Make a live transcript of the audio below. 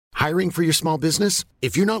Hiring for your small business?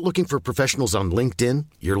 If you're not looking for professionals on LinkedIn,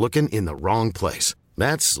 you're looking in the wrong place.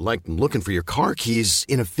 That's like looking for your car keys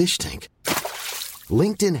in a fish tank.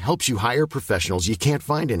 LinkedIn helps you hire professionals you can't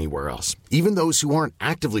find anywhere else, even those who aren't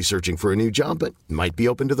actively searching for a new job but might be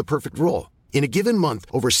open to the perfect role. In a given month,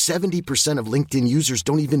 over 70% of LinkedIn users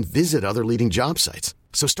don't even visit other leading job sites.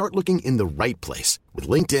 So start looking in the right place. With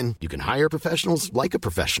LinkedIn, you can hire professionals like a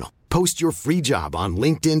professional. Post your free job on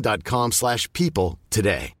linkedin.com/people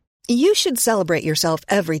today. You should celebrate yourself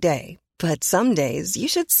every day, but some days you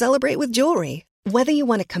should celebrate with jewelry. Whether you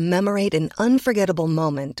want to commemorate an unforgettable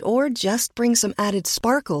moment or just bring some added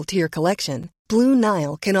sparkle to your collection, Blue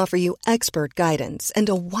Nile can offer you expert guidance and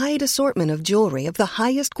a wide assortment of jewelry of the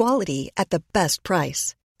highest quality at the best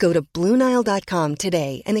price. Go to BlueNile.com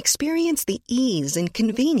today and experience the ease and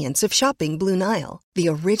convenience of shopping Blue Nile, the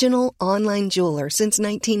original online jeweler since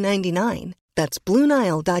 1999. That's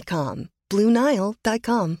BlueNile.com.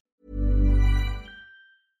 BlueNile.com.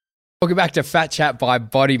 Welcome back to Fat Chat by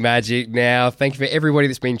Body Magic. Now, thank you for everybody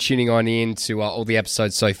that's been tuning on in to all the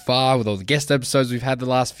episodes so far, with all the guest episodes we've had the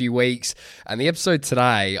last few weeks. And the episode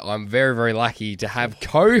today, I'm very, very lucky to have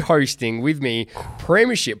co-hosting with me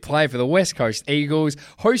Premiership player for the West Coast Eagles,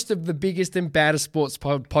 host of the biggest and baddest sports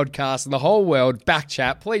podcast in the whole world, Back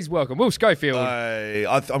Chat. Please welcome Will Schofield.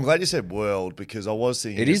 I'm glad you said world, because I was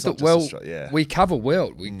thinking it is the world. We cover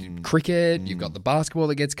world. Cricket, you've got the basketball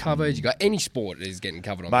that gets covered, you've got any sport that is getting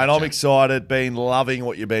covered on. Mate, I'm excited, been loving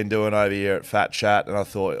what you've been doing over here at Fat Chat, and I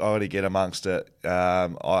thought I ought to get amongst it.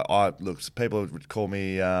 Look, people would call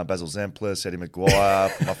me Basil Zemplis, Eddie Maguire,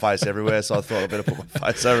 put my face everywhere, so I thought I better put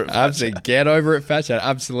my face over at Fat Chat. Get over at Fat Chat,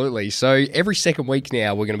 absolutely. So every second week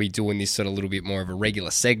now, we're going to be doing this sort of little bit more of a regular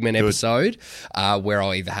segment episode, where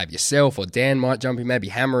I'll either have yourself or Dan might jump in, maybe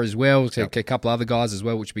Hammer as well, a couple other guys as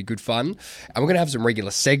well, which would be good fun. And we're going to have some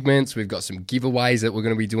regular segments. We've got some giveaways that we're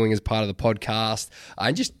going to be doing as part of the podcast,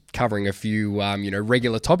 and just covering a few,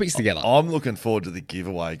 regular topics together. I'm looking forward to the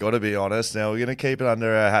giveaway, got to be honest. Now, we're going to keep it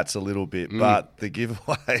under our hats a little bit, but the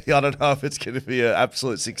giveaway, I don't know if it's going to be an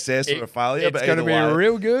absolute success or a failure. It's going to be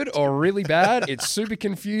real good or really bad. It's super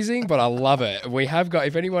confusing, but I love it. We have got,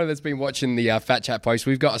 if anyone that's been watching the Fat Chat post,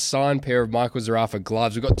 we've got a signed pair of Michael Zarafa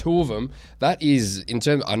gloves. We've got two of them. That is, in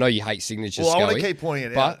terms, I know you hate signatures, Well, Scully, I want to keep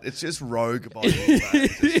pointing it out. It's just rogue by you, mate.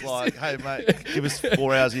 It's like, hey, mate, give us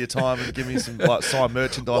 4 hours of your time and give me some signed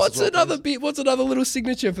merchandise. What's another little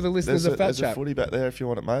signature for the listeners of Fat Chat? There's a footy back there if you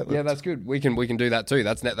want it, mate. Yeah, that's good. We can do that too.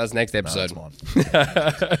 That's next episode. No, that's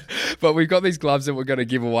mine. But we've got these gloves that we're going to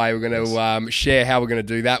give away. We're going to share how we're going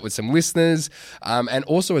to do that with some listeners. And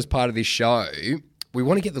also as part of this show, we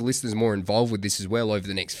want to get the listeners more involved with this as well over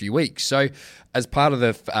the next few weeks. So as part of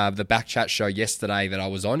the Back Chat show yesterday that I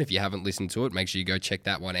was on, if you haven't listened to it, make sure you go check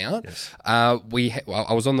that one out. Yes. I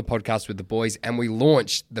was on the podcast with the boys, and we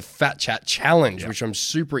launched the Fat Chat Challenge, which I'm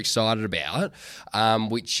super excited about.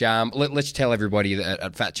 Let's tell everybody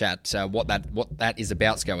at Fat Chat what that is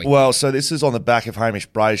about, Scully. Well, so this is on the back of Hamish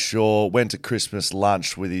Brayshaw. Went to Christmas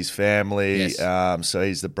lunch with his family. Yes. So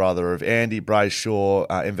he's the brother of Andy Brayshaw,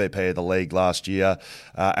 MVP of the league last year.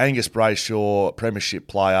 Angus Brayshaw, premiership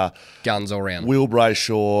player. Guns all round. Will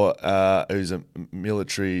Brayshaw, who's a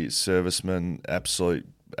military serviceman, absolute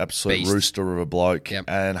Beast. Rooster of a bloke,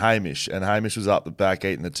 and Hamish was up the back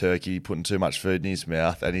eating the turkey, putting too much food in his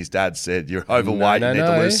mouth, and his dad said, "You're overweight, you need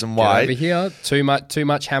to lose some weight." Over here, too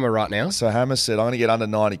much Hammer right now. So Hammer said, "I'm going to get under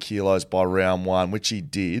 90 kilos by round one," which he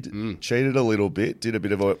did. Cheated a little bit, did a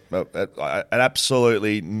bit of an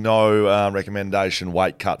absolutely no recommendation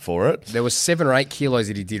weight cut for it. There was 7 or 8 kilos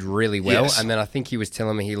that he did really well, and then I think he was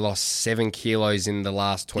telling me he lost 7 kilos in the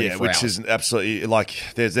last 24 hours. Which is absolutely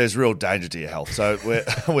there's real danger to your health. So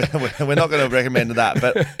we're not going to recommend that,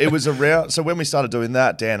 but it was around. So when we started doing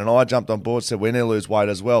that, Dan and I jumped on board, said we need to lose weight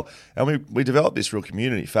as well, and we developed this real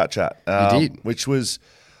community, Fat Chat, we did. Which was,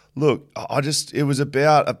 look, it was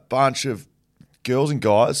about a bunch of girls and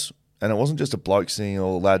guys, and it wasn't just a bloke seeing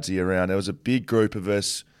all ladsy around. There was a big group of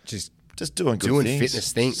us just doing good things,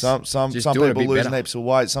 fitness things. Some people losing heaps of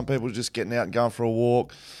weight, some people just getting out and going for a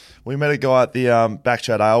walk. We met a guy at the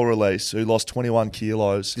Backchat Ale release who lost 21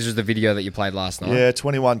 kilos. This was the video that you played last night? Yeah,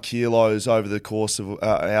 21 kilos over the course of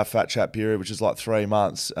our Fat Chat period, which is like 3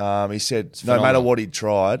 months. He said no matter what he'd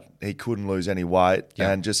tried, he couldn't lose any weight.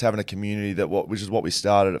 Yeah. And just having a community which is what we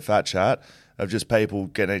started at Fat Chat, of just people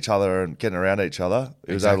getting each other and getting around each other,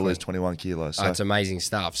 it was able to lose 21 kilos. So. It's amazing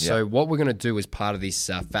stuff. So what we're going to do as part of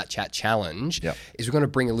this Fat Chat Challenge is we're going to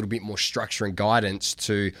bring a little bit more structure and guidance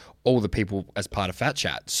to all the people as part of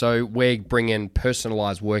FatChat. So we're bringing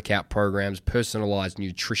personalized workout programs, personalized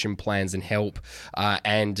nutrition plans and help.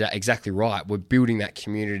 And exactly right, we're building that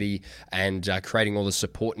community and creating all the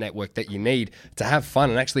support network that you need to have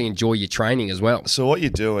fun and actually enjoy your training as well. So what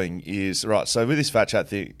you're doing is, right, so with this FatChat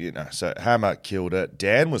thing, so Hammer killed it.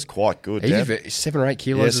 Dan was quite good. 7 or 8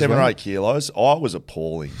 kilos. Yeah, as 7 well. or 8 kilos. I was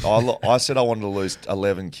appalling. I said I wanted to lose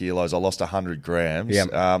 11 kilos. I lost 100 grams. Yeah.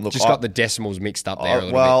 Got the decimals mixed up there a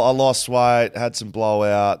little bit. I lost weight, had some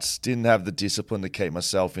blowouts, didn't have the discipline to keep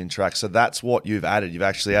myself in track. So that's what you've added. You've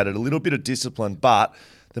actually added a little bit of discipline, but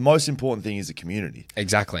the most important thing is the community.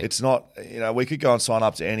 Exactly. It's not, we could go and sign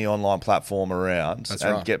up to any online platform around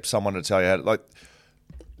get someone to tell you how to,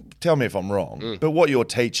 tell me if I'm wrong, but what you're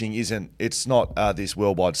teaching it's not this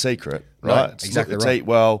worldwide secret, right? No, exactly right. Eat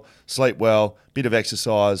well, sleep well, bit of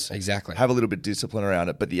exercise. Exactly. Have a little bit of discipline around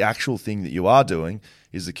it. But the actual thing that you are doing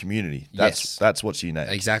is the community. That's what's unique.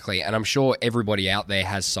 Exactly. And I'm sure everybody out there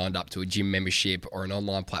has signed up to a gym membership or an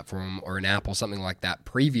online platform or an app or something like that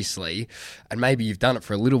previously. And maybe you've done it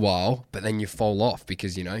for a little while, but then you fall off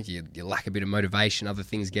because, you lack a bit of motivation, other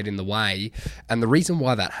things get in the way. And the reason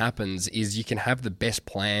why that happens is you can have the best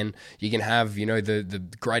plan. You can have, the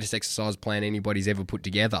greatest exercise plan anybody's ever put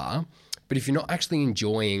together. But if you're not actually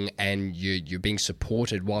enjoying and you're being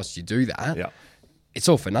supported whilst you do that, it's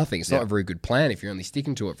all for nothing. It's not a very good plan if you're only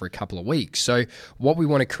sticking to it for a couple of weeks. So what we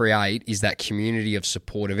want to create is that community of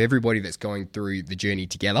support of everybody that's going through the journey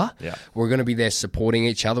together. Yeah. We're going to be there supporting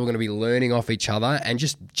each other. We're going to be learning off each other and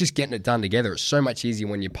just getting it done together. It's so much easier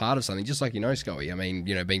when you're part of something, just like Scully. I mean,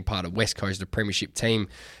 being part of West Coast, a premiership team,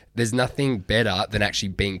 there's nothing better than actually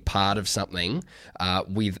being part of something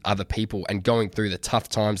with other people and going through the tough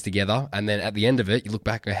times together. And then at the end of it, you look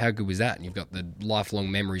back at how good was that? And you've got the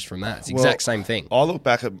lifelong memories from that. It's the exact same thing. I look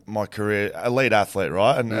back at my career, elite athlete,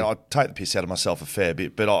 right? And I take the piss out of myself a fair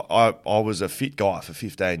bit, but I was a fit guy for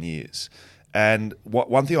 15 years. And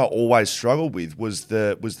one thing I always struggled with was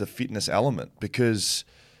the fitness element because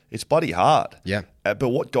it's bloody hard. Yeah. But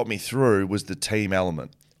what got me through was the team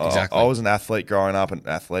element. Exactly. I was an athlete growing up, an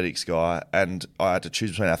athletics guy, and I had to choose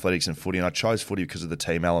between athletics and footy, and I chose footy because of the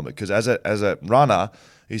team element. Because as a runner,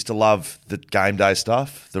 I used to love the game day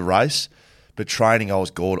stuff, the race, but training, I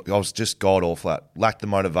was just god awful at. Lacked the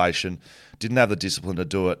motivation, didn't have the discipline to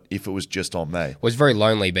do it if it was just on me. Well, it's very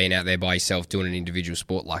lonely being out there by yourself doing an individual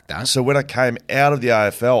sport like that. So when I came out of the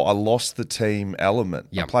AFL, I lost the team element.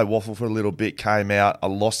 Yep. I played waffle for a little bit, came out, I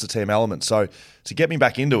lost the team element. So to get me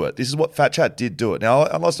back into it, this is what FatChat did do it. Now,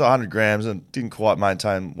 I lost 100 grams and didn't quite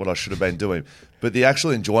maintain what I should have been doing, but the actual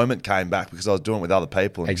enjoyment came back because I was doing it with other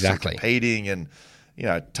people and exactly competing and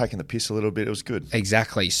taking the piss a little bit. It was good.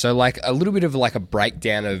 Exactly. So a little bit of a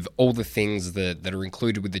breakdown of all the things that are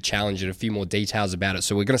included with the challenge and a few more details about it.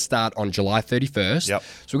 So we're going to start on July 31st. Yep.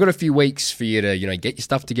 So we've got a few weeks for you to, get your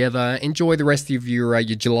stuff together, enjoy the rest of your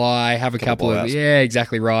July, have a couple of,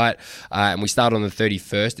 exactly right. And we start on the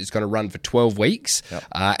 31st. It's going to run for 12 weeks. Yep.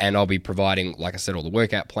 And I'll be providing, like I said, all the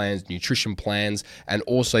workout plans, nutrition plans, and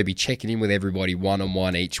also be checking in with everybody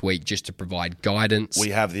one-on-one each week just to provide guidance. We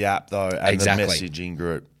have the app though and the messaging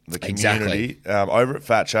group, the community. Exactly. Over at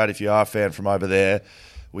FatChat, if you are a fan from over there,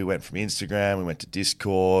 we went from Instagram, we went to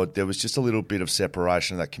Discord. There was just a little bit of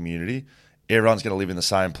separation of that community. Everyone's going to live in the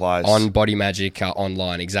same place. On Body Magic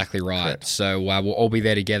online, exactly right. Correct. So we'll all be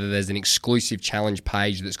there together. There's an exclusive challenge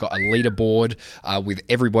page that's got a leaderboard with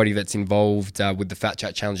everybody that's involved with the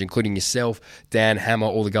FatChat challenge, including yourself, Dan, Hammer,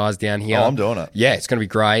 all the guys down here. Oh, I'm doing it. Yeah, it's going to be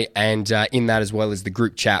great. And in that as well as the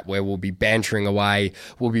group chat where we'll be bantering away,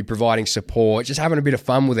 we'll be providing support, just having a bit of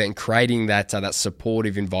fun with it and creating that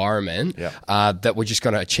supportive environment that we're just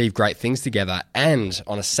going to achieve great things together. And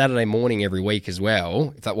on a Saturday morning every week as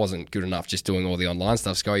well, if that wasn't good enough, just doing all the online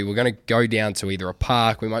stuff, Scully, we're going to go down to either a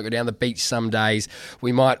park, we might go down the beach some days,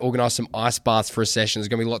 we might organise some ice baths for a session. There's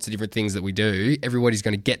going to be lots of different things that we do. Everybody's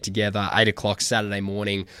going to get together 8 o'clock Saturday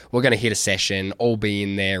morning. We're going to hit a session, all be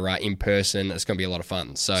in there in person. It's going to be a lot of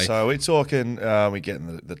fun. So we're talking, we're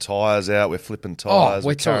getting the tyres out, we're flipping tyres,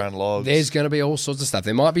 we're carrying logs. There's going to be all sorts of stuff.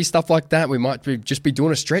 There might be stuff like that. We might just be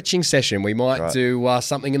doing a stretching session. We might do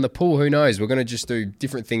something in the pool. Who knows? We're going to just do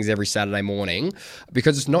different things every Saturday morning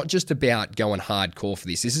because it's not just about going hardcore for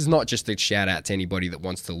this. This is not just a shout out to anybody that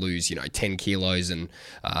wants to lose, 10 kilos and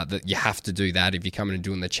that you have to do that if you're coming and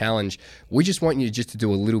doing the challenge. We just want you just to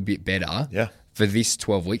do a little bit better for this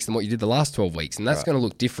 12 weeks than what you did the last 12 weeks. And that's going to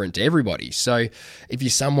look different to everybody. So if you're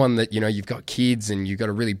someone that, you've got kids and you've got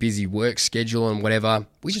a really busy work schedule and whatever,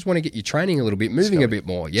 we just want to get you training a little bit, moving a bit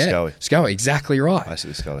more. Yeah, Scully. Exactly right.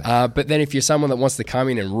 Basically Scully. But then if you're someone that wants to come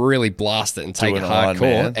in and really blast it and take it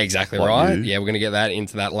hardcore, exactly right. Yeah, we're going to get that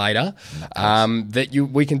into that later.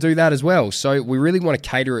 We can do that as well. So we really want to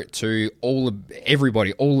cater it to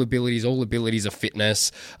everybody, all abilities of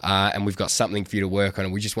fitness, and we've got something for you to work on,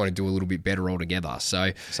 and we just want to do a little bit better all together.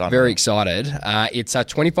 So very excited. It's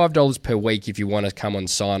 $25 per week if you want to come and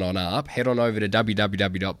sign on up. Head on over to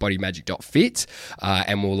www.bodymagic.fit,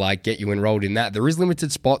 and we'll get you enrolled in that. There is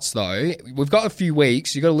limited spots though. We've got a few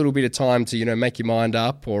weeks. You've got a little bit of time to make your mind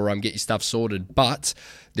up or get your stuff sorted, but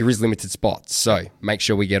there is limited spots, so make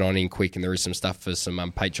sure we get on in quick. And there is some stuff for some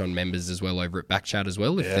Patreon members as well over at FatChat as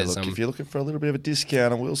well. If you're looking for a little bit of a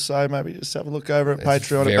discount, I will say maybe just have a look over at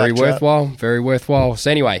Patreon. Very worthwhile. So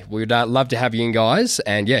anyway, we'd love to have you in, guys,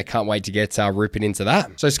 and can't wait to get ripping into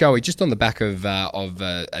that. So Scully, just on the back of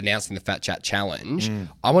announcing the FatChat challenge,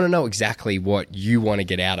 I want to know exactly what you want to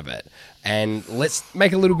get out of it. And let's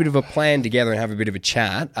make a little bit of a plan together and have a bit of a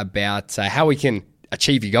chat about how we can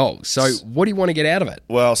achieve your goals. So what do you want to get out of it?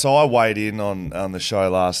 Well, so I weighed in on the show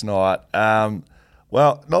last night.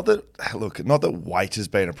 Well, not that weight has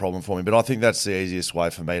been a problem for me, but I think that's the easiest way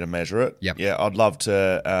for me to measure it. Yep. Yeah, I'd love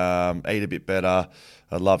to eat a bit better.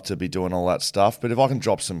 I'd love to be doing all that stuff. But if I can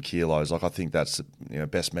drop some kilos, I think that's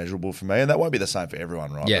best measurable for me. And that won't be the same for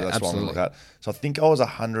everyone, right? Yeah, but that's absolutely. What I'm looking at. So I think I was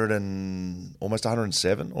 100 and almost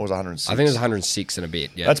 107 or was 106? I think it was 106 and a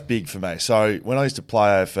bit, yeah. That's big for me. So when I used to play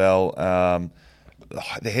AFL,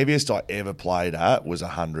 the heaviest I ever played at was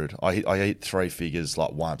 100. I hit three figures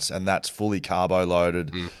once, and that's fully carbo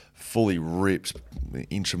loaded, fully ripped,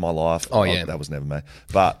 inch of my life. Oh, yeah. That was never me.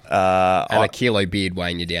 But and a kilo beard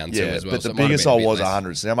weighing you down too as well. But the biggest I was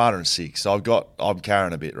 100. So I'm 106. So I'm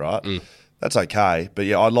carrying a bit, right? That's okay. But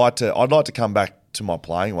yeah, I'd like to come back to my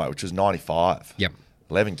playing weight, which was 95. Yep.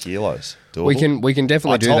 11 kilos. Doable. We can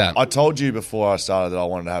definitely do that. I told you before I started that I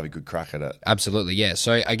wanted to have a good crack at it. Absolutely, yeah.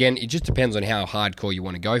 So again, it just depends on how hardcore you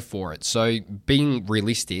want to go for it. So being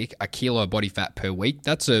realistic, a kilo of body fat per week,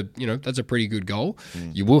 that's a pretty good goal.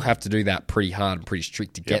 You will have to do that pretty hard and pretty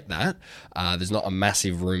strict to get that. There's not a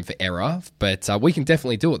massive room for error, but we can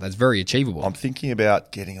definitely do it. That's very achievable. I'm thinking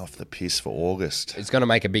about getting off the piss for August. It's going to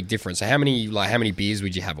make a big difference. So how many beers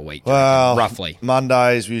would you have a week? Well, roughly.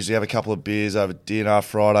 Mondays we usually have a couple of beers over dinner.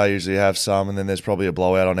 Friday usually have some, and then there's probably a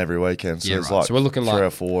blowout on every weekend. So it's so we're looking 3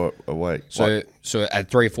 or 4 a week. So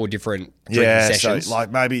at 3 or 4 different drinking sessions. So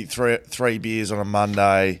maybe three beers on a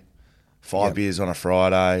Monday, 5 beers on a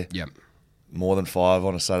Friday. Yep. More than 5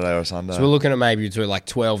 on a Saturday or a Sunday. So we're looking at maybe between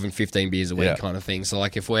 12 and 15 beers a week kind of thing. So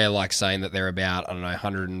if we're saying that they're about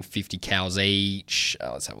 150 calories each.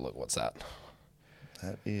 Let's have a look. What's that?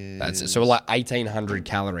 That's it. So we're 1,800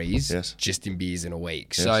 calories just in beers in a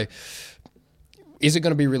week. Yes. So is it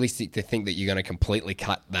going to be realistic to think that you're going to completely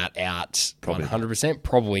cut that out 100%?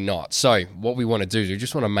 Probably not. So what we want to do is we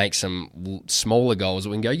just want to make some smaller goals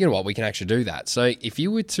that we can go, you know what, we can actually do that. So if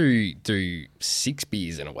you were to do 6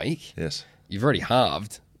 beers in a week, you've already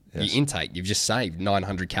halved your intake. You've just saved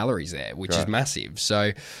 900 calories there, which is massive.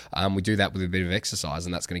 So we do that with a bit of exercise,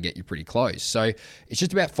 and that's going to get you pretty close. So it's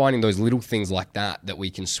just about finding those little things like that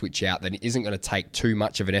we can switch out that isn't going to take too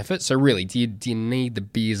much of an effort. So really, do you need the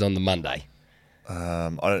beers on the Monday? I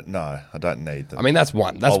don't know. I don't need them. I mean, that's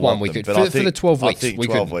one. That's one we could for the 12 weeks. I think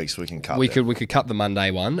 12 weeks we can cut. We could cut the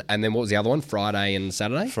Monday one, and then what was the other one? Friday and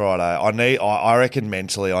Saturday. Friday. I reckon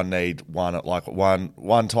mentally I need one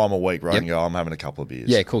time a week. Where I can go, I'm having a couple of beers.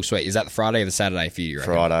 Yeah, cool, sweet. Is that the Friday or the Saturday for you?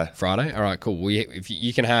 Friday. All right, cool. Well, if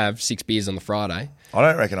you can have 6 beers on the Friday. I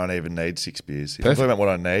don't reckon I even need 6 beers. If I'm talking about what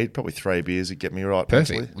I need, probably 3 beers would get me right.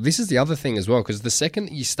 Perfect. Well, this is the other thing as well, because the second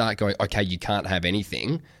that you start going, okay, you can't have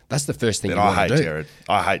anything, that's the first thing you want to do.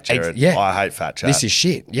 I hate Jared. I hate FatChat. This is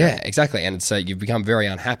shit. Yeah, exactly. And so you've become very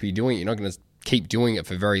unhappy doing it. You're not going to keep doing it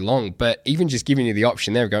for very long. But even just giving you the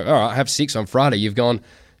option there, go, all right, I have 6 on Friday. You've gone,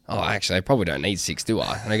 oh, actually, I probably don't need 6, do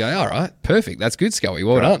I? And I go, all right, perfect. That's good, Scully.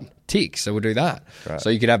 Well done. Tick. So we'll do that. Right. So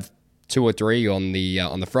you could have 2 or 3 on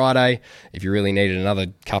the Friday. If you really needed another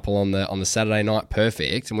couple on the Saturday night,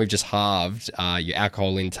 perfect. And we've just halved your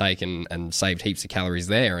alcohol intake and saved heaps of calories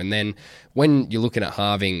there. And then when you're looking at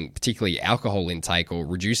halving, particularly alcohol intake or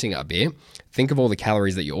reducing it a bit, think of all the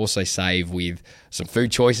calories that you also save with some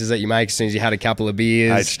food choices that you make as soon as you had a couple of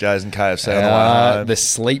beers. HJ's and KFC on the way home. The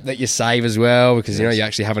sleep that you save as well, because you're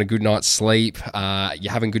actually having a good night's sleep.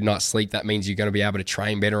 You're having a good night's sleep. That means you're going to be able to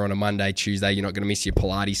train better on a Monday, Tuesday. You're not going to miss your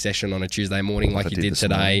Pilates session on a Tuesday morning like you did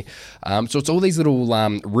today. So it's all these little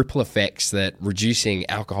ripple effects that reducing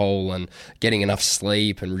alcohol and getting enough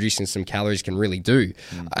sleep and reducing some calories can really do.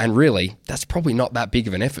 And really, that's probably not that big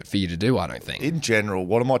of an effort for you to do, I don't think. In general,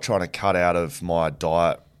 what am I trying to cut out of my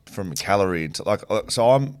diet from calorie into I was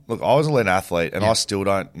an elite athlete and I still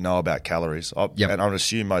don't know about calories. And I would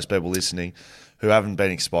assume most people listening who haven't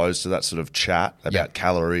been exposed to that sort of chat about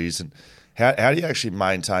calories and how do you actually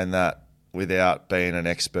maintain that without being an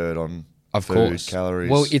expert on food, calories?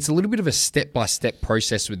 Well, it's a little bit of a step-by-step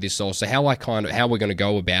process with this also. How we're going to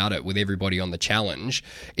go about it with everybody on the challenge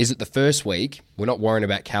is that the first week, we're not worrying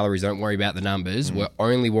about calories, don't worry about the numbers. We're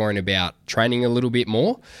only worrying about training a little bit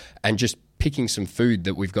more and just picking some food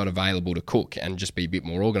that we've got available to cook and just be a bit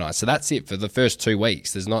more organised. So that's it for the first 2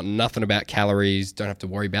 weeks. There's nothing about calories, don't have to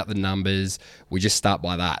worry about the numbers. We just start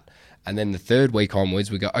by that. And then the third week onwards,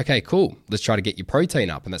 we go, okay, cool, let's try to get your protein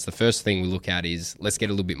up. And that's the first thing we look at is let's get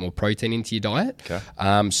a little bit more protein into your diet.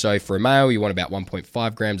 Okay. So for a male, you want about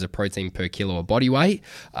 1.5 grams of protein per kilo of body weight.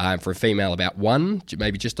 For a female, about 1,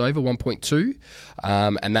 maybe just over 1.2.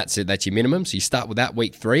 And that's it. That's your minimum. So you start with that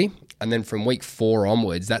week 3. And then from week 4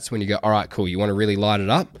 onwards, that's when you go, all right, cool, you want to really light it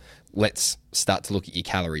up? Let's start to look at your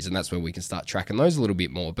calories, and that's where we can start tracking those a little bit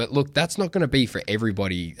more. But look, that's not going to be for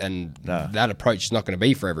everybody, and that approach is not going to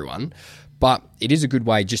be for everyone. But it is a good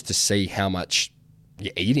way just to see how much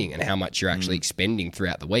you're eating and how much you're actually expending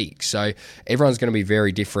throughout the week. So everyone's going to be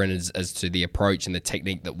very different as to the approach and the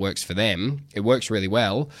technique that works for them. It works really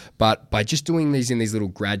well, but by just doing these in these little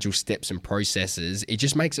gradual steps and processes, it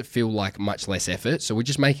just makes it feel like much less effort. So we're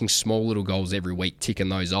just making small little goals every week, ticking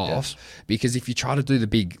those off, because if you try to do the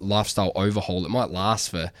big lifestyle overhaul, it might last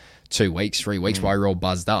for 2 weeks, 3 weeks while you're all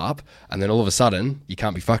buzzed up, and then all of a sudden you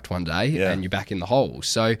can't be fucked one day and you're back in the hole.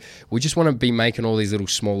 So we just want to be making all these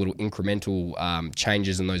small little incremental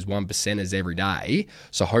changes in those 1%ers every day.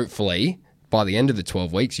 So hopefully by the end of the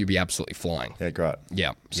 12 weeks, you'll be absolutely flying. Yeah, great.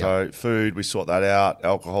 Yeah. So food, we sort that out.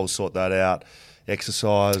 Alcohol, sort that out.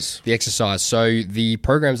 Exercise. The exercise. So the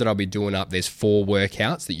programs that I'll be doing up, there's 4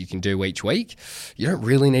 workouts that you can do each week. You don't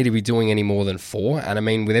really need to be doing any more than 4. And I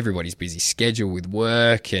mean, with everybody's busy schedule with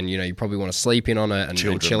work, and you probably want to sleep in on it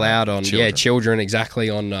and chill out on children exactly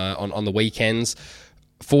on the weekends.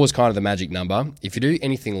 4 is kind of the magic number. If you do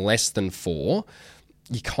anything less than 4,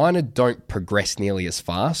 you kind of don't progress nearly as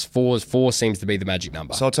fast. 4 seems to be the magic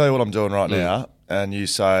number. So I'll tell you what I'm doing right now. And you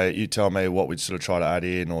tell me what we'd sort of try to add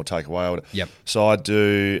in or take away. Yep. So I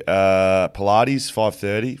do Pilates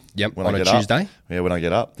 5:30. Yep. When on a Tuesday. Yeah, when I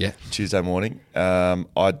get up. Yeah. Tuesday morning.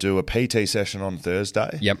 I do a PT session on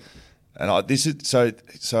Thursday. Yep. And this is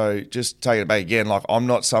so just taking it back again. Like I'm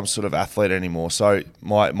not some sort of athlete anymore. So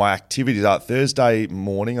my activities are Thursday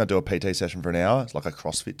morning. I do a PT session for an hour. It's like a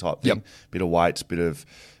CrossFit type thing. Yep. Bit of weights, bit of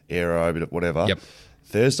aero, bit of whatever. Yep.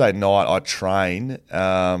 Thursday night, I train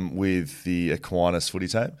with the Aquinas footy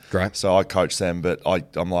team. Great. So I coach them, but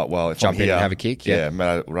I'm like, well, if jump I'm here, in and have a kick. Yeah,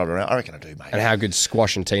 run around. I reckon I do, mate. And how good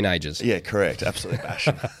squashing teenagers? Yeah, correct. Absolutely bash.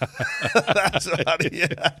 That's funny.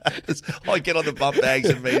 Yeah. I get on the bump bags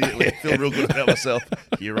immediately. Feel real good about myself.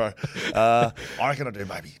 Hero. I reckon I do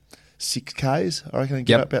maybe 6Ks. I reckon I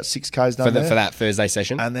get about 6Ks done for that Thursday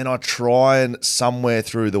session. And then I try and somewhere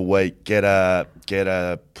through the week get a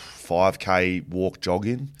 5K walk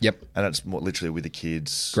jogging. Yep. And it's literally with the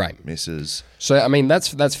kids. Great. Misses. So, I mean,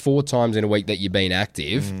 that's 4 times in a week that you've been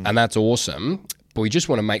active, and that's awesome. But we just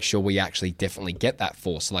want to make sure we actually definitely get that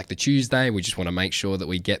 4. So like the Tuesday, we just want to make sure that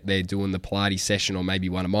we get there doing the Pilates session or maybe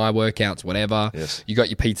one of my workouts, whatever. Yes. You got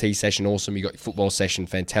your PT session, awesome. You got your football session,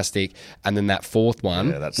 fantastic. And then that 4th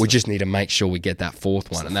one, we just need to make sure we get that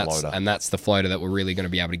 4th one. And that's the floater that we're really going to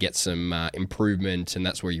be able to get some improvement, and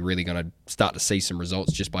that's where you're really going to start to see some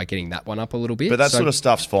results just by getting that one up a little bit. But that sort of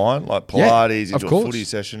stuff's fine. Like Pilates, you do a footy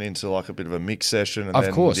session into like a bit of a mix session, and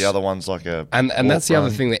then the other one's like a and that's the other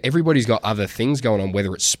thing, that everybody's got other things going on,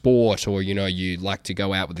 whether it's sport or you like to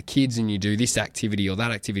go out with the kids and you do this activity or that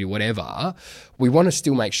activity, whatever. We want to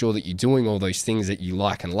still make sure that you're doing all those things that you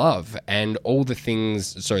like and love, and all the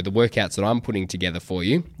things. So the workouts that I'm putting together for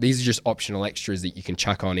you, these are just optional extras that you can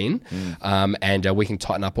chuck on in, and we can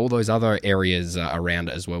tighten up all those other areas around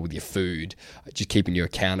it as well with your food, just keeping you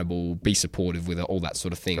accountable, be supportive with it, all that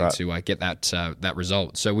sort of thing to get that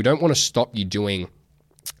result. So we don't want to stop you doing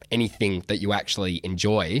anything that you actually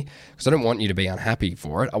enjoy, because I don't want you to be unhappy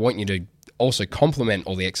for it. I want you to also complement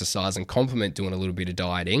all the exercise and complement doing a little bit of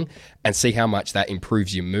dieting and see how much that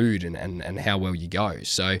improves your mood and how well you go.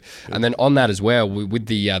 So, and then on that as well, with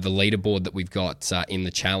the leaderboard that we've got in the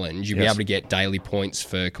challenge, you'll be able to get daily points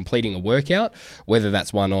for completing a workout, whether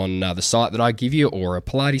that's one on the site that I give you, or a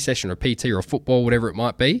Pilates session or a PT or a football, whatever it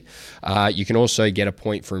might be. You can also get a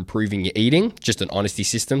point for improving your eating, just an honesty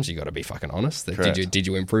system. So you got to be fucking honest. Did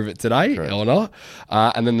you improve it today or not?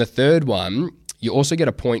 And then the third one, you also get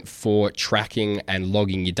a point for tracking and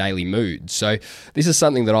logging your daily mood. So this is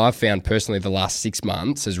something that I've found personally the last 6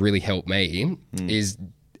 months has really helped me is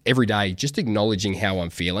every day just acknowledging how I'm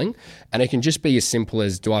feeling. And it can just be as simple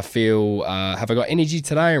as, do I feel, have I got energy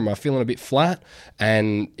today, or am I feeling a bit flat?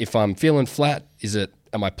 And if I'm feeling flat,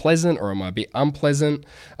 am I pleasant or am I a bit unpleasant?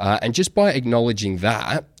 And just by acknowledging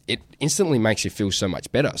that, it instantly makes you feel so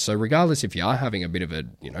much better. So regardless if you are having a bit of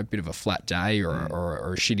a flat day or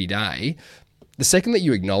a shitty day, the second that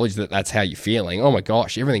you acknowledge that that's how you're feeling, oh my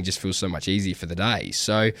gosh, everything just feels so much easier for the day.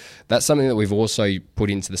 So that's something that we've also put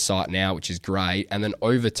into the site now, which is great. And then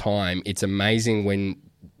over time, it's amazing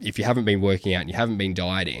if you haven't been working out and you haven't been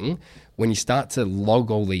dieting, when you start to log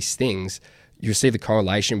all these things, you'll see the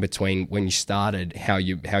correlation between when you started, how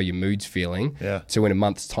your mood's feeling, to in a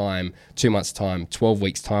month's time, 2 months' time, 12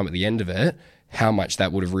 weeks' time at the end of it, how much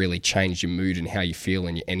that would have really changed your mood and how you feel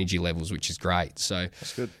and your energy levels, which is great. So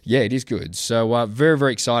that's good. Yeah, it is good. So very,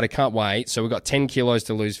 very excited. Can't wait. So we've got 10 kilos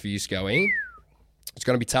to lose for you, Scoey. It's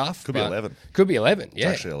going to be tough. Could be 11. Could be 11,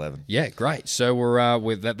 yeah. It's actually 11. Yeah, great. So we're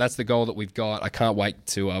with that's the goal that we've got. I can't wait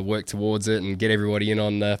to work towards it and get everybody in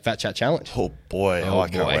on the Fat Chat Challenge. Oh, boy. I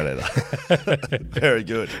can't wait either. Very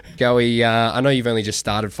good. Goey, I know you've only just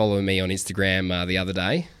started following me on Instagram the other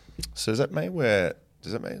day. So does that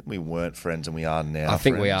mean we weren't friends and we are now? I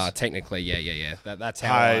think friends? we are technically, yeah. That's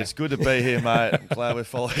how. Hey, it's good to be here, mate. I'm glad we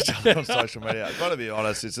follow each other on social media. I've got to be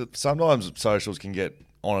honest. Sometimes socials can get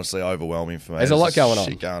honestly overwhelming for me. There's a lot going on.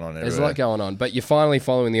 Shit going on everywhere. There's a lot going on, but you're finally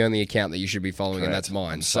following the only account that you should be following, Correct. and that's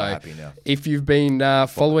mine. I'm so happy now. If you've been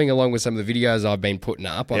following along with some of the videos I've been putting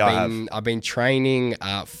up, I've been training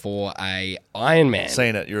for a Ironman.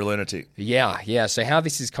 Seen it. You're a lunatic. Yeah. So how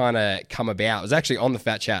this has kind of come about, it was actually on the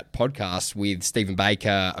Fat Chat podcast with Stephen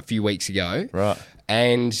Baker a few weeks ago. Right.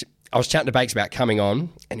 And I was chatting to Bakes about coming on,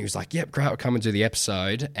 and he was like, yep, great, I'll come and do the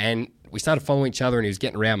episode. And we started following each other, and he was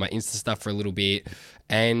getting around my Insta stuff for a little bit.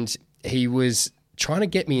 And he was trying to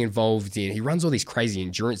get me involved he runs all these crazy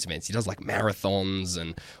endurance events. He does like marathons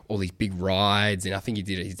and all these big rides. And I think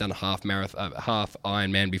he's done a half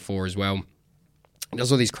Ironman before as well. He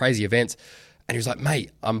does all these crazy events. And he was like,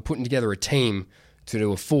 mate, I'm putting together a team to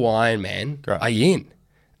do a full Ironman. Great. Are you in?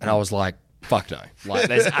 And I was like, fuck no. Like,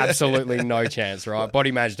 there's absolutely no chance, right?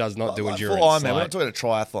 Body Madge does not do endurance. Full Ironman. We're not talking a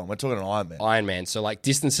triathlon. We're talking an Ironman. Ironman. So, like,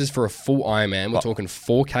 distances for a full Ironman, we're talking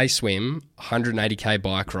 4K swim, 180K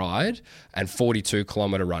bike ride, and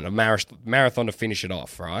 42-kilometer run. A marathon to finish it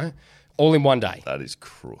off, right? All in one day. That is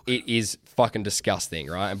crook. It is fucking disgusting,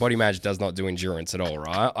 right? And Body Madge does not do endurance at all,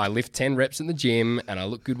 right? I lift 10 reps in the gym, and I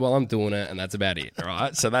look good while I'm doing it, and that's about it,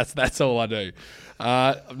 right? So that's all I do.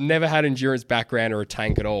 I've never had endurance background or a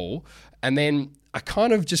tank at all. And then I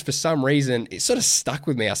kind of just for some reason, it sort of stuck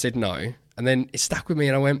with me. I said no. And then it stuck with me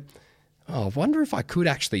and I went, I wonder if I could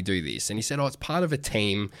actually do this. And he said, it's part of a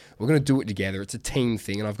team. We're going to do it together. It's a team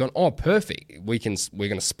thing. And I've gone, perfect. We're going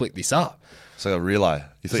to split this up. It's like a relay.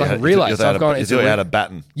 It's like a relay. So I've gone, you thought you had a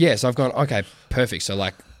baton. Yeah, so I've gone, okay, perfect. So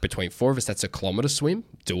like between four of us, that's a kilometre swim,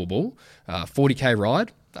 doable. 40K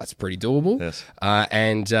ride. That's pretty doable. Yes.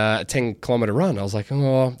 And a 10-kilometre run. I was like,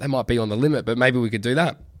 that might be on the limit, but maybe we could do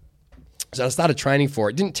that. So I started training for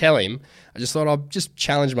it. Didn't tell him. I just thought I'll just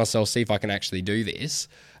challenge myself, see if I can actually do this.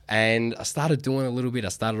 And I started doing a little bit. I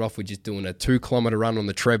started off with just doing a 2-kilometre run on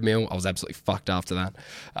the treadmill. I was absolutely fucked after that.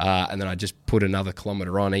 And then I just put another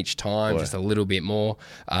kilometre on each time, just a little bit more.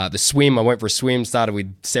 The swim, I went for a swim, started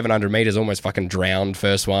with 700 metres, almost fucking drowned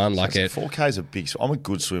first one. 4K is a big swim. I'm a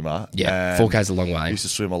good swimmer. Yeah, 4K is a long way. I used to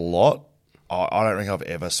swim a lot. I don't think I've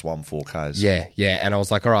ever swum 4Ks. Yeah. And I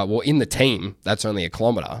was like, all right, well, in the team, that's only a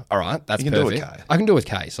kilometre. All right, that's perfect. Do a K. I can do it with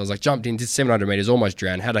K. So I was like, jumped in, did 700 metres, almost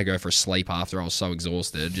drowned. Had to go for a sleep after. I was so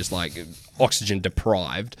exhausted, just like oxygen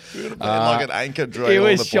deprived. Like an anchor drag. It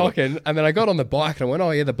was shocking. And then I got on the bike and I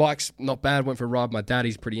went, the bike's not bad. Went for a ride with my dad.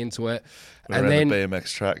 He's pretty into it. And then the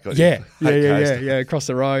BMX track. Yeah. Across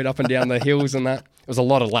the road, up and down the hills and that. It was a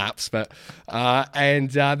lot of laps, but then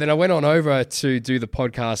I went on over to do the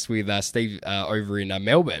podcast with Steve over in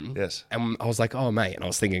Melbourne. Yes, and I was like, "Oh, mate," and I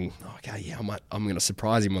was thinking, I'm going to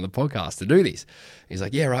surprise him on the podcast to do this." He's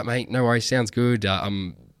like, "Yeah, right, mate. No worries. Sounds good.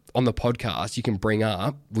 On the podcast, you can bring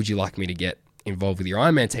up. Would you like me to get involved with your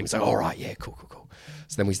Ironman team?" It's like, "All right, yeah, cool."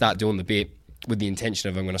 So then we start doing the bit with the intention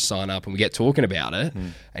of I'm going to sign up, and we get talking about it,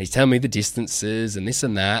 and he's telling me the distances and this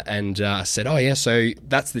and that, and I said, so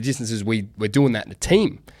that's the distances we're doing that in a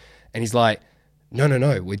team, and he's like,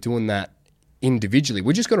 no, we're doing that individually.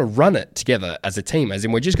 We're just going to run it together as a team, as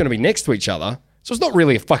in we're just going to be next to each other. So it's not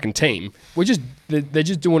really a fucking team. They're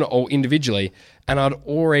just doing it all individually, and I'd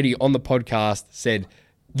already on the podcast said,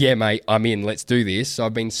 yeah, mate, I'm in. Let's do this. So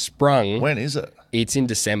I've been sprung. When is it? It's in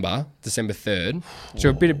December 3rd. So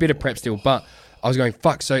a bit of prep still. But I was going,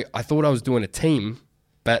 fuck. So I thought I was doing a team,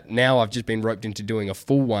 but now I've just been roped into doing a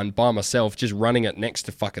full one by myself, just running it next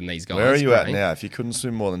to fucking these guys. Where are you at now? If you couldn't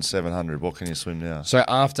swim more than 700, what can you swim now? So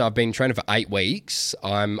after I've been training for 8 weeks,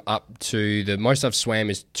 I'm up to the most I've swam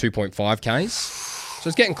is 2.5 Ks. So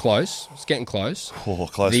it's getting close. Oh,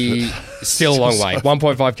 close. Still a long way.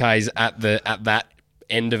 1.5 Ks at that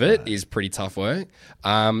end of it is pretty tough work.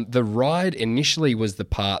 The ride initially was the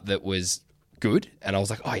part that was good, and I was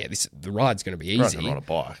like, oh yeah, the ride's going to be easy. I'm on a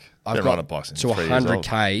bike. I've got to 100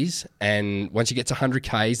 Ks, and once you get to 100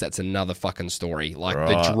 Ks, that's another fucking story. Like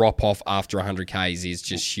the drop off after 100 Ks is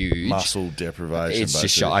just huge. Muscle deprivation. It's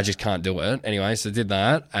just I just can't do it. Anyway, so I did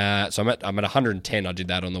that. So I'm at 110. I did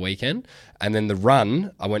that on the weekend, and then the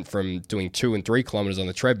run, I went from doing 2 and 3 kilometers on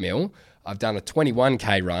the treadmill. I've done a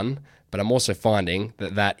 21K run, but I'm also finding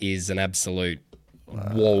that is an absolute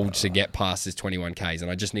wall to get past this 21Ks,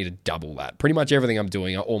 and I just need to double that. Pretty much everything I'm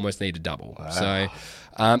doing, I almost need to double. Wow. So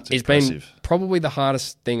it's been probably the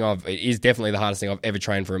hardest thing it is definitely the hardest thing I've ever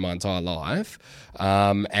trained for in my entire life.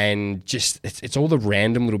 And just, it's all the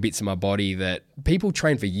random little bits in my body that people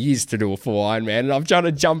train for years to do a full Ironman, and I'm trying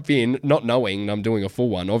to jump in, not knowing I'm doing a full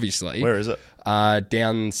one, obviously. Where is it?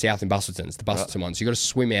 Down south in Bustleton's, the Bustleton one. So you got to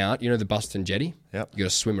swim out, the Bustleton jetty? Yep. You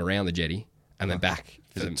got to swim around the jetty and then back.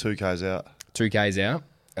 Is it 2Ks out? 2Ks out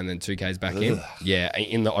and then 2Ks back in. Yeah,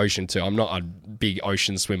 in the ocean too. I'm not a big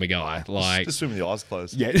ocean swimmer guy. Like just swim with your eyes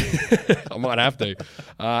closed. Yeah, I might have to.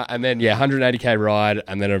 And then 180K ride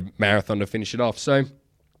and then a marathon to finish it off. So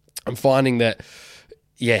I'm finding that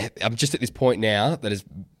I'm just at this point now that it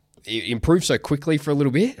improved so quickly for a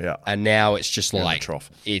little bit, and now it's just like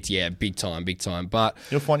trough. It's big time. But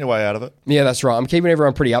you'll find your way out of it. Yeah, that's right. I'm keeping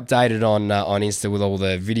everyone pretty updated on Insta with all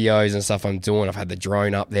the videos and stuff I'm doing. I've had the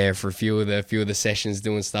drone up there for a few of the sessions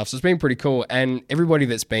doing stuff, so it's been pretty cool. And everybody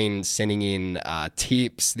that's been sending in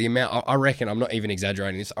tips, the amount I reckon, I'm not even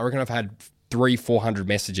exaggerating this, I reckon I've had 300-400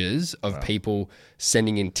 messages of people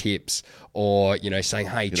sending in tips or, saying,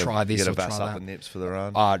 hey, try this or try that. Up the nips for the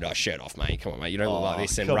run. Oh, no, shirt off, mate. Come on, mate. You don't look like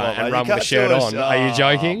this and run with a shirt on. Are you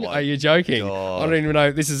joking? Are you joking? God. I don't even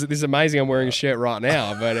know. This is amazing. I'm wearing a shirt right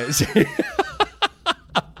now, but it's...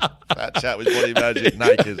 FatChat with Body Magic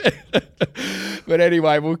naked. But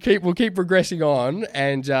anyway, we'll keep progressing on,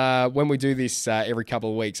 and when we do this every couple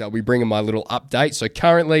of weeks, I'll be bringing my little update. So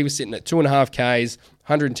currently we're sitting at 2.5 Ks,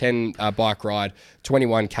 110 bike ride,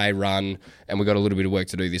 21K run, and we've got a little bit of work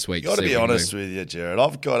to do this week. Got to be honest with you, Jared.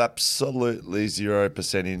 I've got absolutely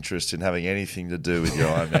 0% interest in having anything to do with your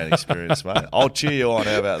Ironman experience, mate. I'll cheer you on.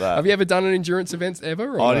 How about that? Have you ever done an endurance event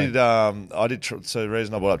ever? Or I did. So the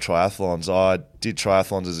reason I brought up triathlons, I did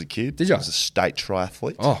triathlons as a kid. Did you? I was a state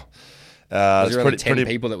triathlete. Oh. Was there only 10 pretty,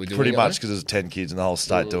 people that were doing pretty it? Pretty much because there's 10 kids in the whole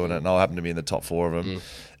state doing it, and I happened to be in the top 4 of them.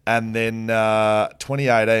 And then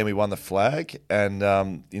 2018 we won the flag, and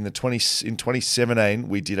in 2017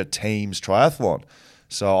 we did a teams triathlon.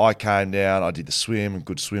 So I came down, I did the swim,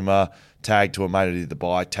 good swimmer, tagged to a mate who did the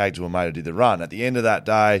bike, tagged to a mate who did the run. At the end of that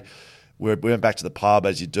day, we went back to the pub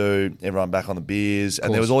as you do, everyone back on the beers,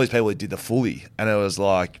 and there was all these people who did the fully, and it was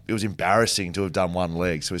embarrassing to have done one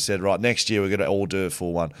leg. So we said, right, next year we're going to all do a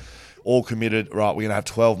full one. All committed, right, we're going to have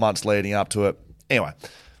 12 months leading up to it. Anyway,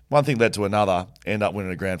 one thing led to another, end up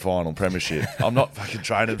winning a grand final premiership. I'm not fucking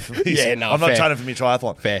training for me. I'm not training for me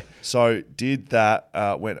triathlon. Fair. So did that,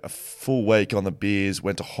 went a full week on the beers,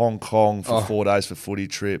 went to Hong Kong for 4 days for footy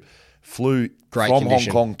trip, flew from Hong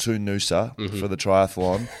Kong to Noosa for the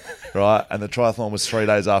triathlon, right? And the triathlon was 3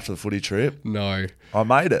 days after the footy trip. No. I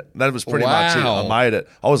made it. That was pretty much it. I made it.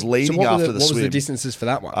 I was leading after the swim. What was the distances for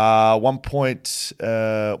that one?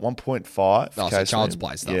 1.5. Oh, so child's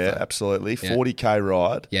play stuff. Yeah, absolutely. 40K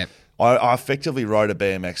ride. Yeah. I effectively rode a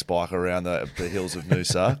BMX bike around the hills of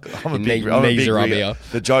Noosa. I'm a big rigger.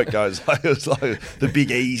 The joke goes, it was like the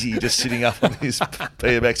big easy just sitting up on his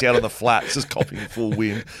BMX out on the flats, just copying full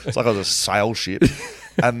wind. It's like I was a sail ship.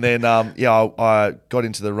 And then, I got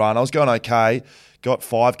into the run. I was going okay. Got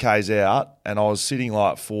 5Ks out, and I was sitting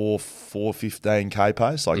like 4:15K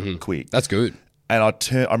pace, like quick. That's good. And I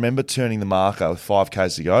remember turning the marker with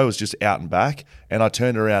 5Ks to go. It was just out and back, and I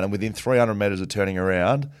turned around, and within 300 metres of turning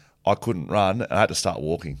around, I couldn't run, and I had to start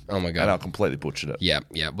walking. Oh my God. And I completely butchered it. Yeah.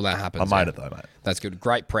 Well, that happens. I made it though, mate. That's good.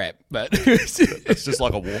 Great prep, but it's just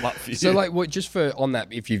like a warm up for you. So, like, just for on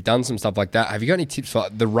that, if you've done some stuff like that, have you got any tips for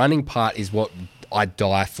the running part? Is what I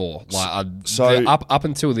die for. So up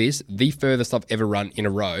until this, the furthest I've ever run in a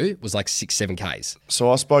row was like 6-7 Ks.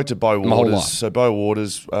 So I spoke to Bo My whole life. Waters. So Bo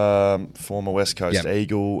Waters, former West Coast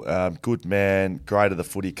Eagle, good man, great at the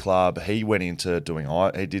footy club. He went into doing.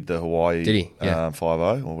 He did the Hawaii. Did he? Yeah.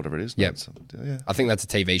 5-0 or whatever it is. Yep. Yeah. I think that's a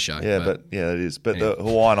TV show. Yeah, but it is. But the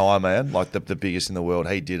Hawaiian Ironman, like the biggest in the world,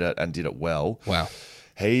 he did it and did it well. Wow.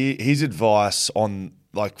 His advice on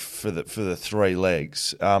like for the 3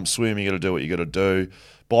 legs, swim, you got to do what you got to do.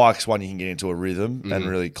 Bikes, one, you can get into a rhythm and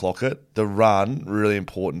really clock it. The run, really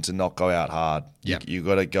important to not go out hard. Yep. You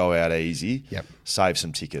got to go out easy. Yep. Save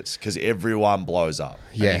some tickets because everyone blows up.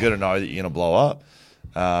 Yeah. And you got to know that you're going to blow up.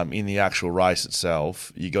 In the actual race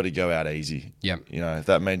itself, you got to go out easy. Yep. You know, if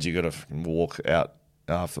that means you got to walk out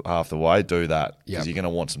half the way, do that because you're going to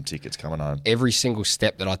want some tickets coming home. Every single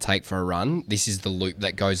step that I take for a run, this is the loop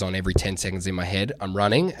that goes on every 10 seconds in my head. I'm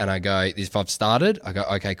running and I go, if I've started, I go,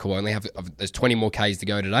 okay, cool. There's 20 more Ks to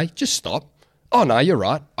go today. Just stop. Oh no, you're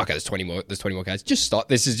right. Okay, there's 20 more Ks. Just stop.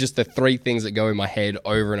 This is just the 3 things that go in my head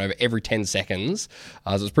over and over every 10 seconds.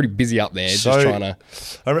 So it's pretty busy up there, just trying to.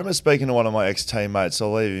 I remember speaking to one of my ex-teammates.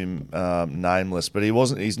 I'll leave him nameless, but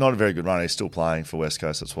he's not a very good runner. He's still playing for West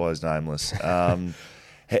Coast. That's why he's nameless.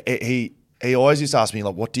 He always used to ask me,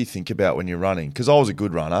 like, what do you think about when you're running? Because I was a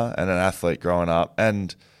good runner and an athlete growing up,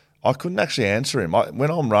 and I couldn't actually answer him. When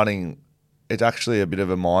I'm running, it's actually a bit of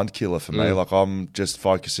a mind killer for me. Like, I'm just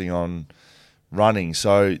focusing on running.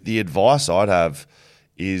 So the advice I'd have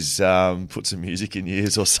is put some music in your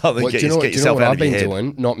ears or something. Well, Get do you know yourself what out I've of your been head.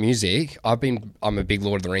 doing? Not music. I'm a big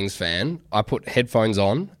Lord of the Rings fan. I put headphones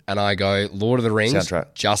on and I go, Lord of the Rings.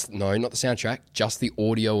 Soundtrack. No, not the soundtrack. Just the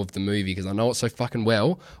audio of the movie because I know it so fucking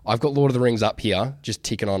well. I've got Lord of the Rings up here, just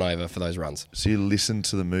ticking on over for those runs. So you listen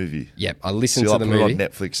to the movie. Yep, I listen So to you the put movie. it on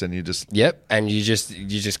Netflix and you just. Yep, and you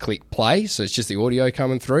just click play, so it's just the audio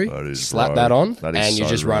coming through. That is slap rogue. that on, That is and you so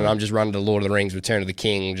just run. rogue. I'm just running to Lord of the Rings, Return of the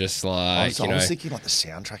King, just like I was thinking like the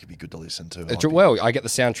soundtrack would be good to listen to. Well, I get the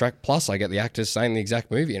soundtrack plus I get the actors saying the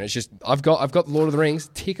exact movie, and it's just I've got Lord of the Rings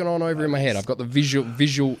ticking on over in my head. I've got the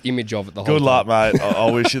visual image of it the whole Good time. luck, mate. I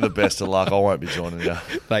wish you the best of luck. I won't be joining you.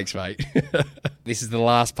 Thanks, mate. This is the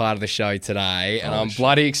last part of the show today, and I'm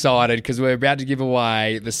bloody excited because we're about to give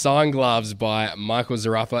away the signed gloves by Michael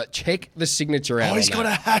Zaruffa. Check the signature out. Oh, he's got a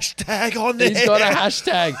hashtag on there. He's got a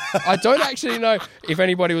hashtag. I don't actually know if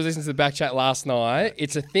anybody was listening to the back chat last night.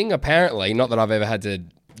 It's a thing apparently, not that I've ever had to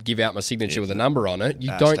give out my signature with a number on it.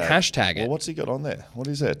 You don't hashtag it. Well, what's he got on there? What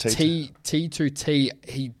is that?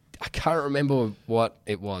 T2T. I can't remember what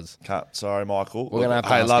it was. Sorry, Michael. We're gonna have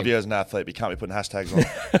to I ask love him. you as an athlete, but you can't be putting hashtags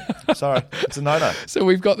on. Sorry, it's a no-no. So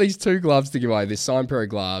we've got these 2 gloves to give away, this signed pair of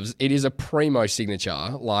gloves. It is a primo signature.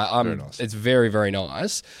 Very nice. It's very, very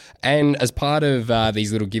nice. And as part of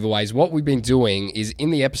these little giveaways, what we've been doing is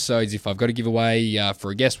in the episodes, if I've got a giveaway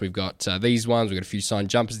for a guest, we've got these ones, we've got a few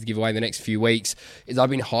signed jumpers to give away in the next few weeks, is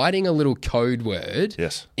I've been hiding a little code word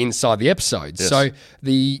inside the episodes. Yes. So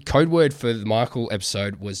the code word for the Michael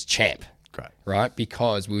episode was champ. Great. Right,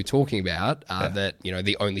 because we were talking about that,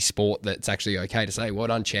 the only sport that's actually okay to say, well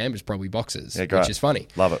done, champ, is probably boxers, which is funny.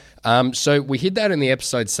 Love it. So we hid that in the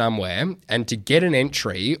episode somewhere, and to get an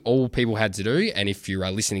entry, all people had to do, and if you're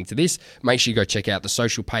listening to this, make sure you go check out the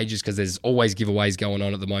social pages because there's always giveaways going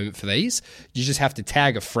on at the moment for these. You just have to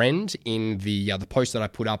tag a friend in the post that I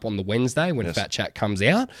put up on the Wednesday when Fat Chat comes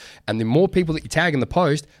out, and the more people that you tag in the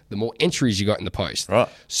post, the more entries you got in the post. Right.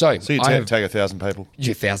 So you tag 1,000 people.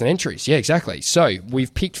 1,000 entries. Yeah, exactly. So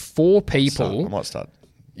we've picked 4 people. I might start.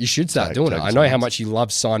 You should start doing it. I know how much you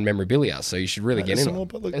love signed memorabilia, so you should really get into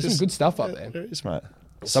it. There's some good stuff up there. There is, mate.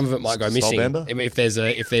 Some of it might go Style missing. bender? If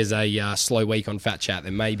there's a slow week on Fat Chat,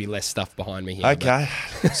 there may be less stuff behind me here. Okay.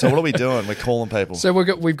 So what are we doing? We're calling people. So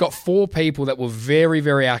we've got 4 people that were very,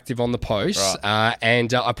 very active on the post,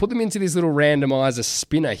 and I put them into this little randomizer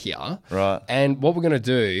spinner here. Right. And what we're going to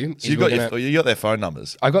do is you got their phone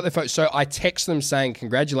numbers. I got their phone. So I text them saying,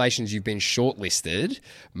 congratulations, you've been shortlisted.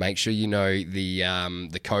 Make sure you know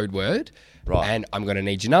the code word. Right. And I'm going to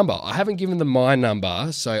need your number. I haven't given them my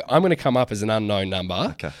number, so I'm going to come up as an unknown number.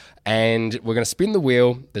 Okay. And we're going to spin the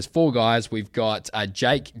wheel. There's 4 guys. We've got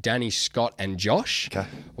Jake, Danny, Scott, and Josh. Okay.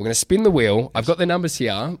 We're going to spin the wheel. I've got their numbers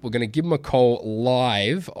here. We're going to give them a call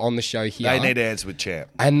live on the show here. They need to answer with champ.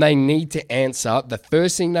 And they need to answer the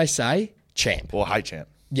first thing they say, champ. Or hey champ.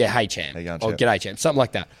 Yeah, hey champ. How you going, Or champ? g'day champ. Something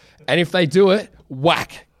like that. And if they do it,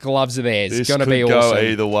 whack, gloves are theirs. This It's going to could be go awesome.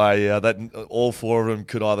 either way. Yeah, that all four of them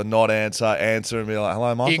could either not answer, and be like,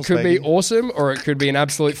 "Hello, Michael." It could be speaking." awesome or it could be an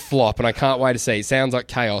absolute flop, and I can't wait to see. It sounds like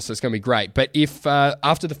chaos, so it's going to be great. But if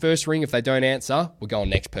after the first ring, if they don't answer, we'll go on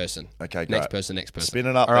next person. Okay, great. Next person. Spin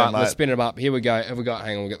it up All right, then, mate. let's spin it up. Here we go. Have we got,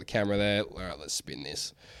 hang on, we've got the camera there. All right, let's spin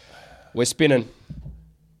this. We're spinning.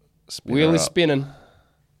 Wheel is spinning.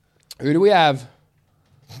 Who do we have?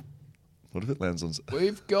 What if it lands on?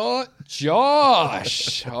 We've got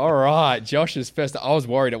Josh. All right, Josh is first. I was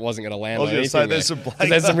worried it wasn't going to land. I was on going to say anything there's some there. blanks.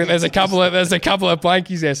 There's a couple of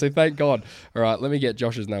blankies there. So thank God. All right, let me get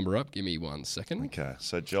Josh's number up. Give me 1 second. Okay,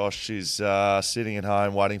 so Josh is sitting at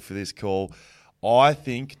home waiting for this call. I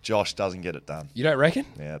think Josh doesn't get it done. You don't reckon?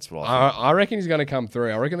 Yeah, that's what I think. I reckon he's going to come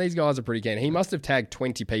through. I reckon these guys are pretty keen. He must have tagged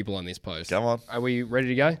 20 people on this post. Come on. Are we ready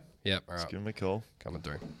to go? Yep. All right. Let's give him a call. Coming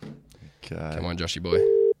through. Okay. Come on, Joshy boy.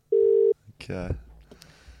 Okay.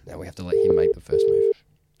 Now we have to let him make the first move.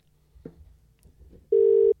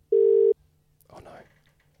 Oh no.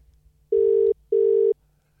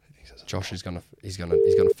 Josh is gonna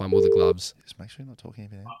fumble the gloves. Just make sure you're not talking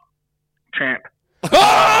about it. Champ.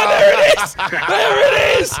 Oh, there it is! There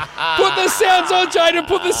it is! Put the sounds on, Jaden.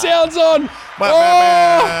 Put the sounds on.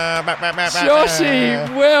 Oh,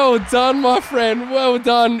 Joshy, well done, my friend. Well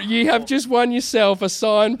done. You have just won yourself a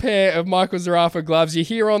signed pair of Michael Zarafa gloves. You're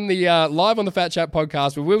here on the live on the Fat Chat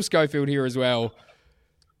podcast with Will Schofield here as well.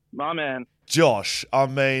 My man. Josh, I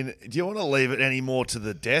mean, do you want to leave it any more to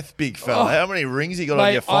the death, big fella? How many rings you got on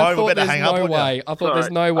Mate, your phone? I We thought better there's hang up no on way. you. I thought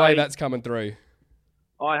there's no way that's coming through.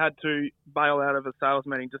 I had to bail out of a sales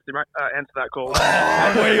meeting just to answer that call.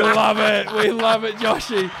 We love it. We love it,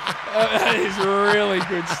 Joshy. That is really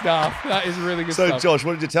good stuff. That is really good So, stuff. Josh,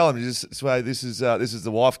 what did you tell him? You just say this is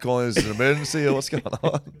the wife calling. This is an emergency, or what's going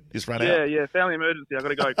on? You just ran out. Yeah, family emergency. I got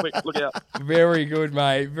to go quick. Look out. Very good,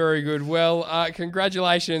 mate. Very good. Well,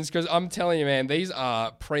 congratulations, because I'm telling you, man, these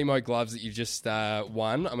are primo gloves that you just won.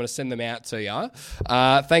 I'm going to send them out to you.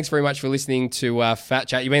 Thanks very much for listening to Fat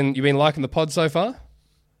Chat. You been liking the pod so far?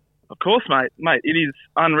 Of course, mate. Mate, it is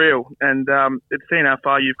unreal. And it's seen how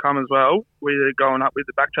far you've come as well. We're going up with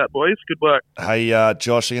the Backchat boys. Good work. Hey,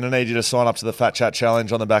 Josh, I'm going to need you to sign up to the Fat Chat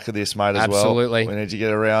Challenge on the back of this, mate, as Absolutely. well. We need to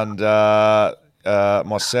get around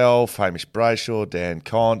myself, Hamish Brayshaw, Dan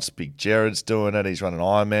Contz, Big Jared's doing it. He's running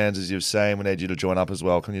Ironmans, as you've seen. We need you to join up as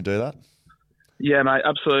well. Can you do that? Yeah, mate,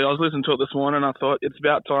 absolutely. I was listening to it this morning. I thought it's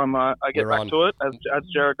about time I get We're back on. to it, as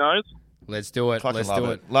Jared knows. Let's do it. Fucking Let's love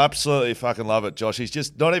do it. Absolutely fucking love it, Josh. He's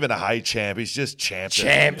just not even a hey champ. He's just champ.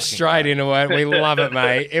 Champ, straight into it. We love it,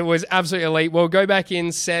 mate. It was absolutely elite. Well, go back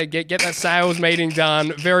in, get that sales meeting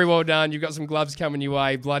done. Very well done. You've got some gloves coming your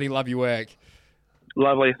way. Bloody love your work.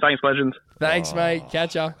 Lovely. Thanks, legends. Thanks, mate.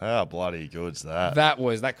 Catch ya. How bloody good's that? That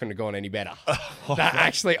couldn't have gone any better.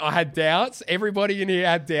 Actually, I had doubts. Everybody in here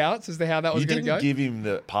had doubts as to how that was You going to go. didn't give him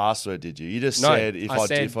the password, did you? You just No, said, I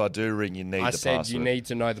said- if I do ring, you need the I password. said you need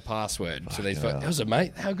to know the password to these. That was it,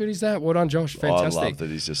 mate. How good is that? Well done, Josh. Fantastic. I love that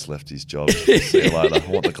he's just left his job. See you later.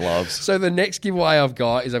 I want the gloves. So the next giveaway I've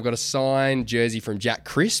got a signed jersey from Jack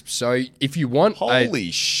Crisp. So if you want, Holy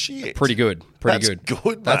shit. pretty good. Pretty That's good.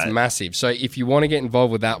 good, That's mate. massive. So if you want to get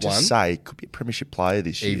involved with that Just one, say, could be a premiership player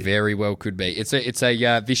this he year. very well could be. It's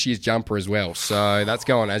a this year's jumper as well. So that's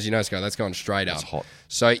going, as you know, Scott, that's going straight up. That's hot.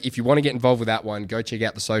 So if you want to get involved with that one, go check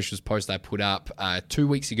out the socials post they put up 2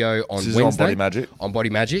 weeks ago on This is Wednesday. on Body Magic? On Body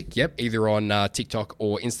Magic, yep. Either on TikTok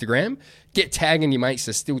or Instagram. Get tagging your mates.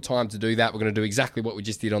 There's still time to do that. We're going to do exactly what we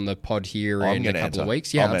just did on the pod here I'm in a gonna couple enter. of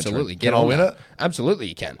weeks. Yeah, I'm absolutely. entering. Get Can I on win that. it? Absolutely,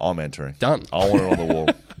 you can. I'm entering. Done. I want it on the wall.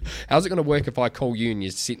 How's it going to work if I call you and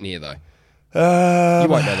you're sitting here, though? You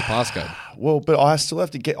won't know the passcode. Well, but I still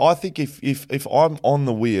have to get. I think if I'm on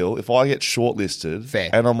the wheel, if I get shortlisted, Fair.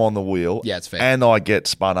 and I'm on the wheel, Yeah, it's fair. and I get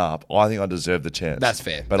spun up, I think I deserve the chance. That's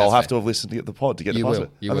fair. But That's I'll have fair. to have listened to get the pod to get You the will. password.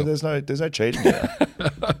 You I mean, will. there's no cheating here.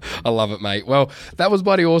 I love it, mate. Well, that was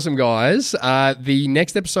bloody awesome, guys. The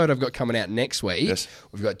next episode I've got coming out next week, Yes.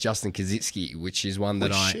 we've got Justin Kazitsky, which is one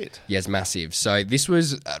that Holy shit. Yes, massive. So this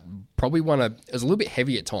was probably it was a little bit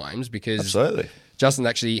heavy at times because Absolutely. Justin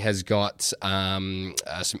actually has got some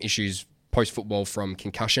issues post-football from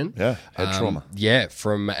concussion. Yeah, head trauma. Yeah,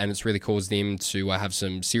 and it's really caused him to have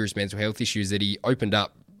some serious mental health issues that he opened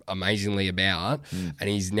up amazingly about, and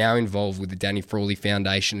he's now involved with the Danny Frawley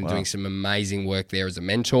Foundation and doing some amazing work there as a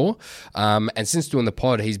mentor. And since doing the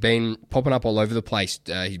pod, he's been popping up all over the place.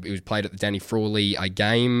 He was played at the Danny Frawley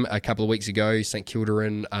game a couple of weeks ago, St Kilda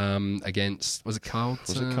against, was it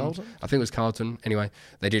Carlton? I think it was Carlton. Anyway,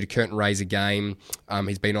 they did a curtain raiser game.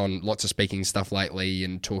 He's been on lots of speaking stuff lately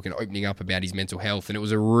and opening up about his mental health, and it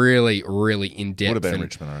was a really, really in-depth. Would have been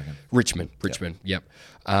Richmond, I reckon. Richmond, yep.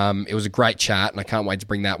 It was a great chat, and I can't wait to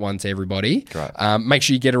bring that one to everybody. Great. Make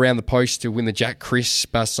sure you get around the post to win the Jack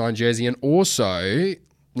Crisp signed jersey, and also,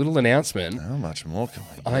 little announcement. How much more can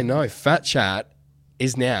we get? I know, FatChat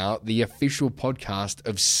is now the official podcast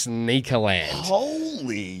of Sneakerland.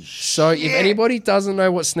 Holy shit. So if anybody doesn't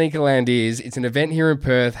know what Sneakerland is, it's an event here in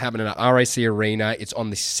Perth happening at RAC Arena. It's on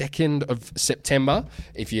the 2nd of September.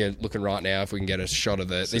 If you're looking right now, if we can get a shot of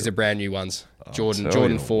these are brand new ones. Jordan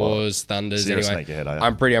 4s, Thunders. So anyway, sneakerhead, are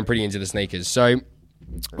you? I'm pretty into the sneakers. So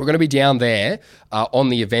we're going to be down there on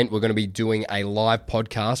the event. We're going to be doing a live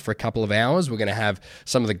podcast for a couple of hours. We're going to have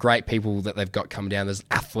some of the great people that they've got coming down. There's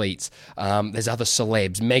athletes. There's other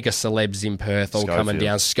celebs, mega celebs in Perth all coming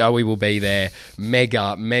down. Scoey will be there.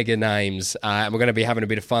 Mega names. And we're going to be having a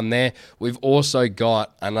bit of fun there. We've also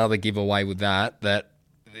got another giveaway with that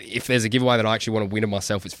if there's a giveaway that I actually want to win it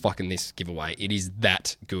myself, it's fucking this giveaway. It is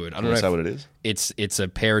that good. I don't know what it is. It's a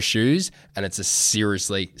pair of shoes, and it's a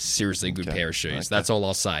seriously good pair of shoes. That's all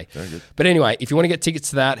I'll say. Very good. But anyway, if you want to get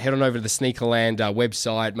tickets to that, head on over to the Sneakerland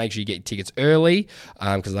website. Make sure you get your tickets early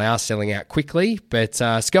because they are selling out quickly. But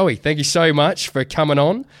Scoey, thank you so much for coming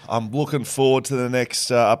on. I'm looking forward to the next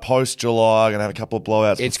post-July. I'm going to have a couple of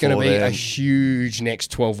blowouts. It's going to be a huge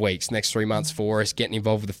next 12 weeks, next 3 months for us, getting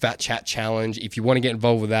involved with the Fat Chat Challenge. If you want to get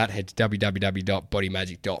involved with that, head to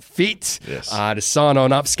www.bodymagic.fit to sign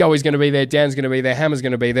on up. Scoey's going to be there. Dan's going to be there. Hammer's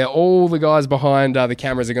going to be there. All the guys behind the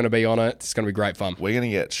cameras are going to be on it. It's going to be great fun. We're going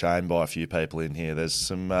to get shamed by a few people in here. There's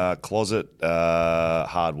some closet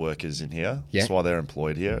hard workers in here. Yeah. That's why they're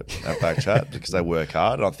employed here at FatChat, because they work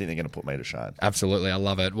hard. And I think they're going to put me to shame. Absolutely. I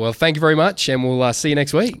love it. Well, thank you very much, and we'll see you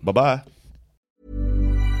next week. Bye-bye.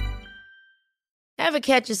 Ever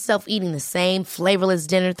catch yourself eating the same flavorless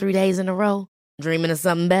dinner 3 days in a row? Dreaming of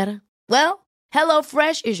something better? Well,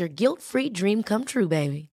 HelloFresh is your guilt-free dream come true,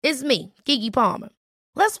 baby. It's me, Keke Palmer.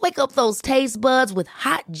 Let's wake up those taste buds with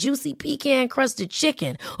hot, juicy pecan-crusted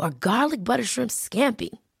chicken or garlic butter shrimp scampi.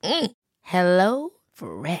 Hello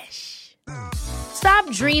Fresh. Stop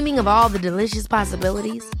dreaming of all the delicious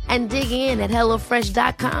possibilities and dig in at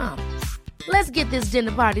HelloFresh.com. Let's get this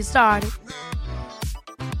dinner party started.